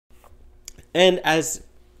And as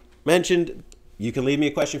mentioned, you can leave me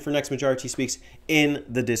a question for next Majora T Speaks in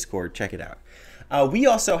the Discord. Check it out. We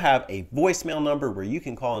also have a voicemail number where you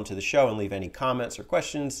can call into the show and leave any comments or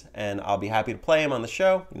questions, and I'll be happy to play them on the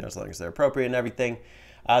show, as long as they're appropriate and everything.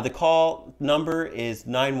 The call number is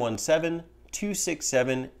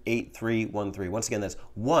 917-267-8313. Once again, that's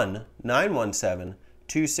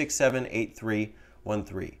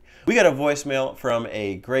 1-917-267-8313. We got a voicemail from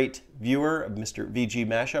a great viewer, Mr.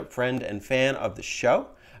 VGMashUP, friend and fan of the show.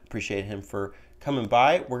 Appreciate him for coming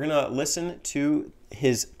by. We're going to listen to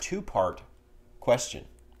his two-part question.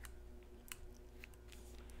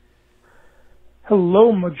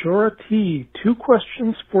 Hello, Majora T. Two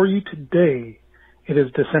questions for you today. It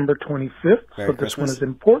is December 25th, so this one is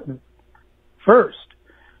important. First,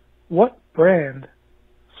 what brand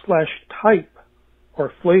 / type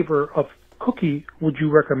or flavor of cookie would you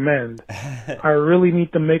recommend? I really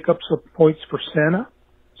need to make up some points for Santa,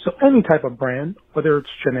 so any type of brand, whether it's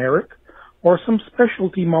generic or some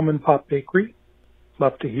specialty mom and pop bakery.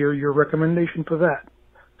 Love to hear your recommendation for that.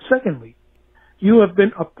 Secondly, you have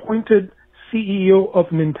been appointed CEO of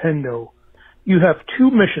Nintendo. You have two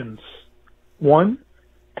missions. One,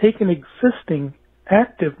 take an existing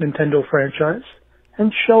active Nintendo franchise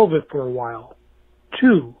and shelve it for a while.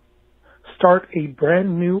 Two, start a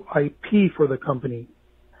brand new IP for the company.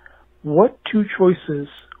 What two choices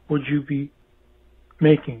would you be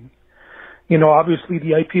making? Obviously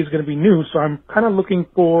the IP is going to be new, so I'm kind of looking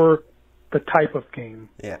for the type of game.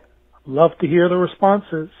 Yeah. Love to hear the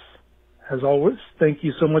responses. As always, thank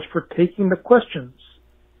you so much for taking the questions.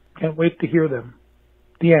 Can't wait to hear them.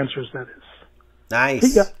 The answers, that is.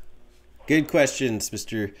 Nice. Good questions,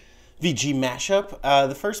 Mr. VGMashUP.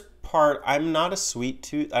 The first part, I'm not a sweet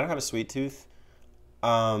tooth. I don't have a sweet tooth.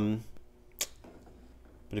 But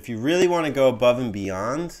if you really want to go above and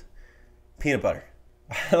beyond, peanut butter.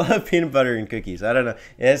 I love peanut butter and cookies. I don't know.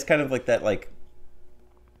 It has kind of like that,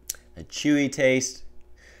 a chewy taste.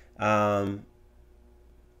 I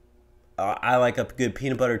like a good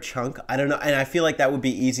peanut butter chunk. I don't know. And I feel like that would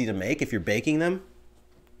be easy to make if you're baking them.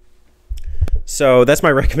 So that's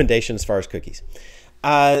my recommendation as far as cookies.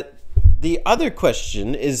 The other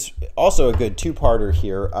question is also a good two-parter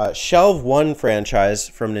here. Shelve one franchise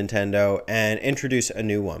from Nintendo and introduce a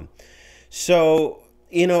new one. So,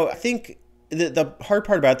 I think the hard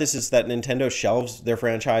part about this is that Nintendo shelves their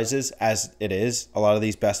franchises as it is. A lot of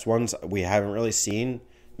these best ones we haven't really seen.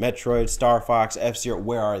 Metroid, Star Fox, F-Zero,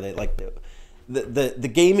 where are they? Like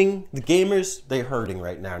the gamers, they're hurting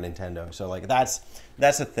right now, Nintendo. So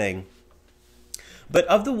that's a thing. But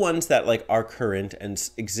of the ones that are current and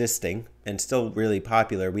existing and still really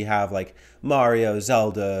popular, we have Mario,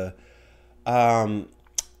 Zelda, Fire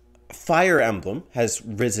Emblem has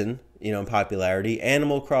risen, in popularity,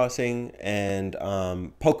 Animal Crossing, and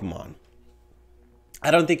Pokemon. I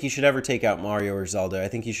don't think you should ever take out Mario or Zelda. I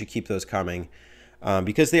think you should keep those coming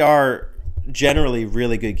because they are generally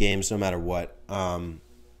really good games no matter what.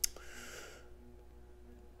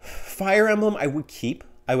 Fire Emblem I would keep.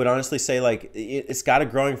 I would honestly say it's got a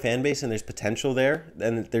growing fan base and there's potential there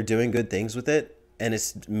and they're doing good things with it and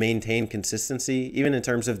it's maintained consistency even in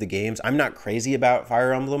terms of the games. I'm not crazy about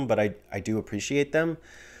Fire Emblem, but I do appreciate them.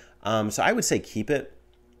 So I would say keep it.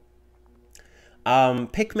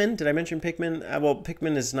 Pikmin, did I mention Pikmin? Well,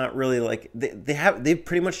 Pikmin is not really they've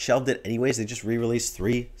pretty much shelved it anyways. They just re-released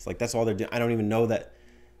 3. It's that's all they're doing. I don't even know that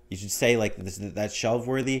you should say that's shelve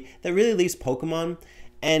worthy. That really leaves Pokemon.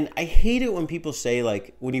 And I hate it when people say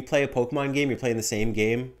when you play a Pokemon game, you're playing the same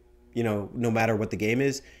game, no matter what the game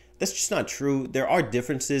is. That's just not true. There are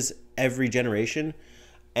differences every generation.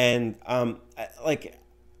 And I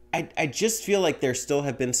just feel like there still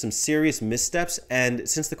have been some serious missteps. And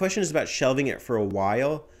since the question is about shelving it for a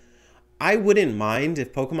while, I wouldn't mind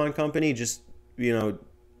if Pokemon Company just,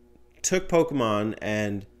 took Pokemon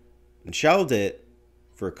and shelved it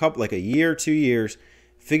for a year, 2 years,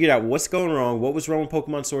 figured out what's going wrong, what was wrong with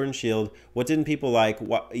Pokemon Sword and Shield, what didn't people like,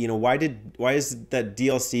 why is that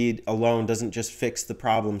DLC alone doesn't just fix the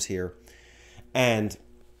problems here, and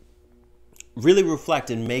really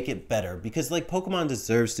reflect and make it better, because Pokemon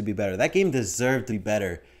deserves to be better. That game deserved to be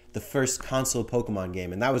better, the first console Pokemon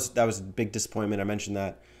game, and that was a big disappointment. I mentioned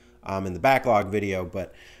that in the backlog video,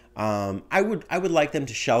 but I would like them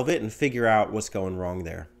to shelve it and figure out what's going wrong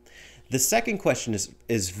there. The second question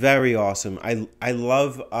is very awesome. I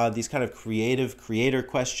love these kind of creator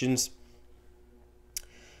questions.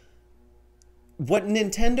 What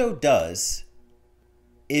Nintendo does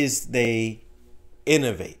is they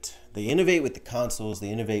innovate. They innovate with the consoles. They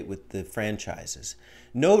innovate with the franchises.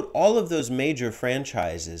 Note all of those major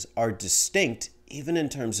franchises are distinct even in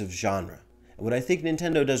terms of genre. What I think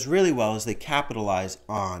Nintendo does really well is they capitalize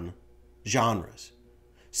on genres.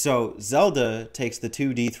 So Zelda takes the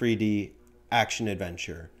 2D, 3D action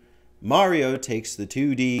adventure. Mario takes the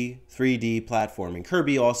 2D, 3D platforming.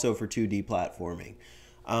 Kirby also for 2D platforming.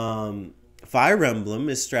 Fire Emblem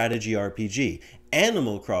is strategy RPG.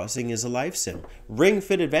 Animal Crossing is a life sim. Ring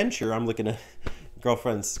Fit Adventure, I'm looking at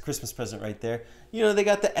girlfriend's Christmas present right there. You know, they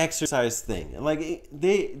got the exercise thing. Like,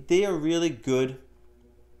 they are really good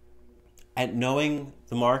at knowing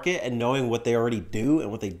the market and knowing what they already do and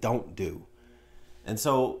what they don't do. And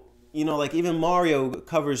so, you know, like even Mario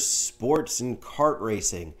covers sports and kart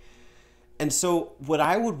racing. And so what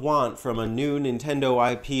I would want from a new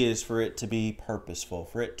Nintendo IP is for it to be purposeful,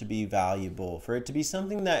 for it to be valuable, for it to be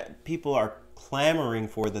something that people are clamoring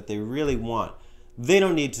for, that they really want. They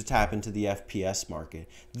don't need to tap into the FPS market.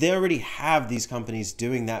 They already have these companies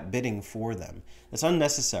doing that bidding for them. It's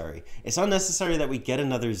unnecessary. It's unnecessary that we get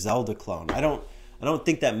another Zelda clone. I don't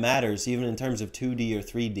think that matters even in terms of 2D or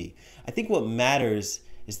 3D. I think what matters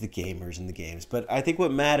is the gamers and the games. But I think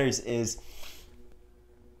what matters is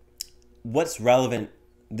what's relevant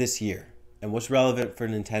this year and what's relevant for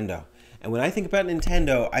Nintendo. And when I think about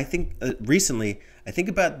Nintendo, I think recently, I think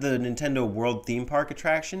about the Nintendo World Theme Park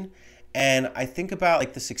attraction, and I think about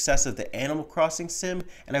like the success of the Animal Crossing sim,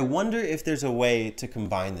 and I wonder if there's a way to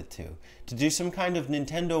combine the two. To do some kind of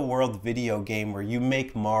Nintendo World video game where you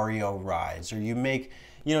make Mario rides, or you make,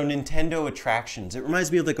 you know, Nintendo attractions. It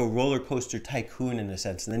reminds me of like a roller coaster tycoon in a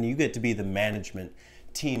sense, and then you get to be the management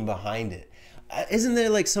team behind it. Isn't there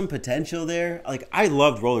like some potential there? Like, I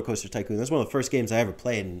loved Roller Coaster Tycoon. That's one of the first games I ever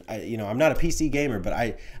played. And you know, I'm not a PC gamer, but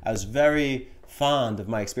I was very fond of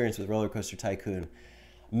my experience with Roller Coaster Tycoon.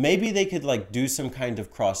 Maybe they could like do some kind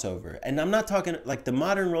of crossover. And I'm not talking like the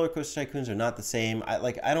modern Roller Coaster Tycoons are not the same. I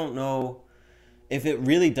don't know if it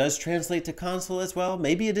really does translate to console as well.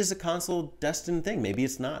 Maybe it is a console destined thing. Maybe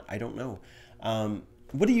it's not. I don't know.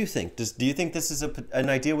 What do you think? Do you think this is an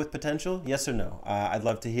idea with potential? Yes or no? I'd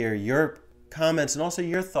love to hear your comments and also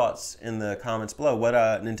your thoughts in the comments below. What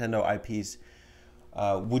Nintendo IPs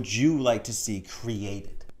would you like to see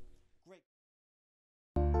created?